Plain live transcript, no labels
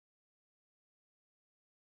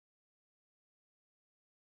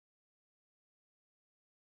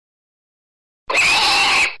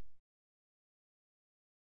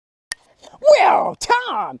Well,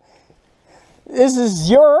 Tom, this is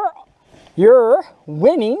your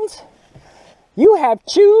winnings. You have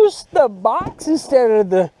choose the box instead of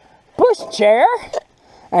the push chair,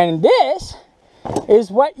 and this is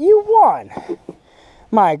what you won,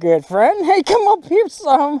 my good friend. Hey, come up here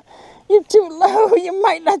some. You're too low, you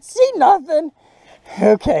might not see nothing.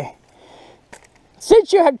 Okay.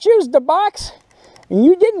 Since you have choose the box and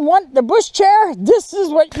you didn't want the bush chair, this is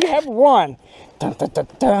what you have won. Dun, dun, dun,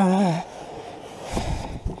 dun.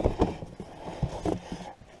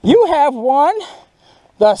 You have won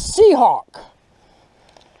the Seahawk.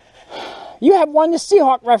 You have won the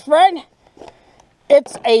Seahawk, my friend.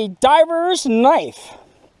 It's a diver's knife.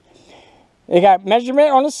 It got measurement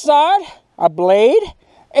on the side, a blade,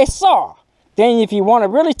 a saw. Then if you want to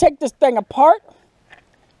really take this thing apart,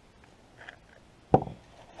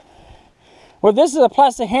 well, this is a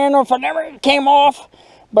plastic handle for never came off,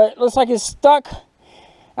 but it looks like it's stuck.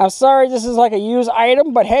 I'm sorry, this is like a used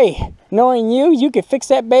item, but hey, knowing you can fix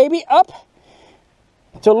that baby up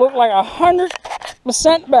to look like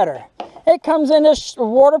 100% better. It comes in this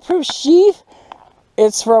waterproof sheath.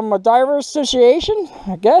 It's from a diver association,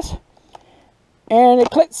 I guess. And it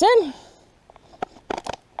clicks in.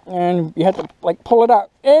 And you have to like pull it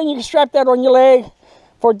out. And you can strap that on your leg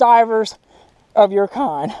for divers of your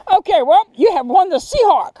kind. Okay, well, you have won the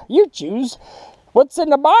Seahawk. You choose what's in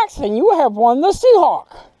the box and you have won the Seahawk.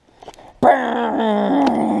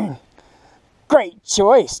 Bang! Great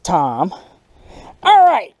choice, Tom. All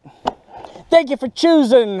right. Thank you for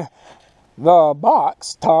choosing the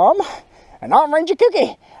box, Tom. And I'm Ranger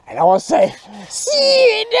Kooky. And I want to say,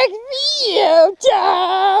 see you next video,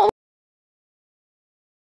 Tom.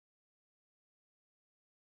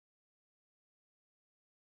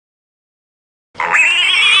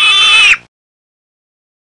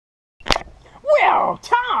 Well,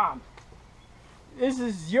 Tom, this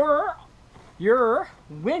is your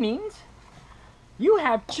winnings. You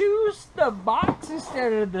have choose the box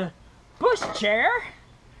instead of the push chair,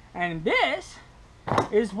 and this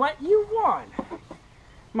is what you won,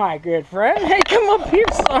 my good friend. Hey, come up here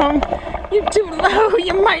some. You're too low,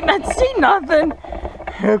 you might not see nothing.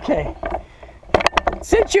 Okay,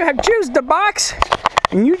 since you have choose the box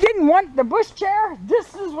and you didn't want the bush chair,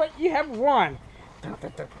 this is what you have won. Dun,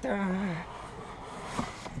 dun, dun, dun.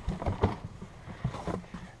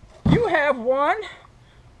 You have won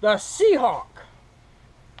the Seahawk.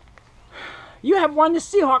 You have won the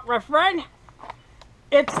Seahawk, my friend.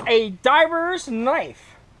 It's a diver's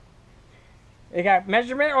knife. It got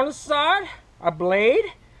measurement on the side, a blade,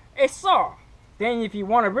 a saw. Then if you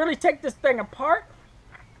want to really take this thing apart,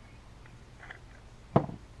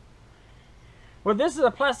 well, this is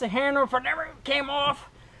a plastic handle for never came off,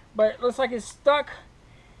 but it looks like it's stuck.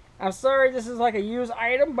 I'm sorry, this is like a used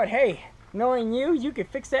item, but hey, knowing you can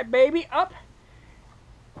fix that baby up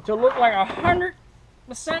to look like 100%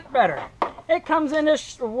 better. It comes in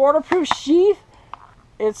this waterproof sheath.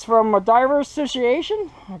 It's from a diver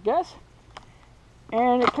association, I guess.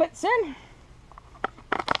 And it clicks in.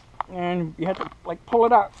 And you have to like pull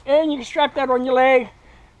it out. And you can strap that on your leg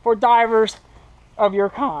for divers of your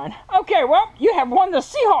kind. Okay, well, you have won the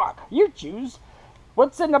Seahawk. You choose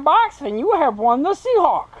what's in the box and you have won the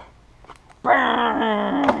Seahawk.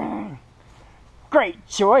 Bang! Great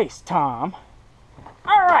choice, Tom.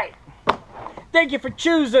 All right. Thank you for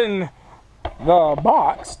choosing the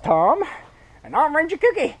box, Tom. And I'm Ranger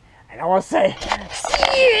Kooky. And I want to say,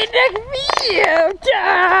 see you next video,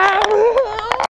 Tom.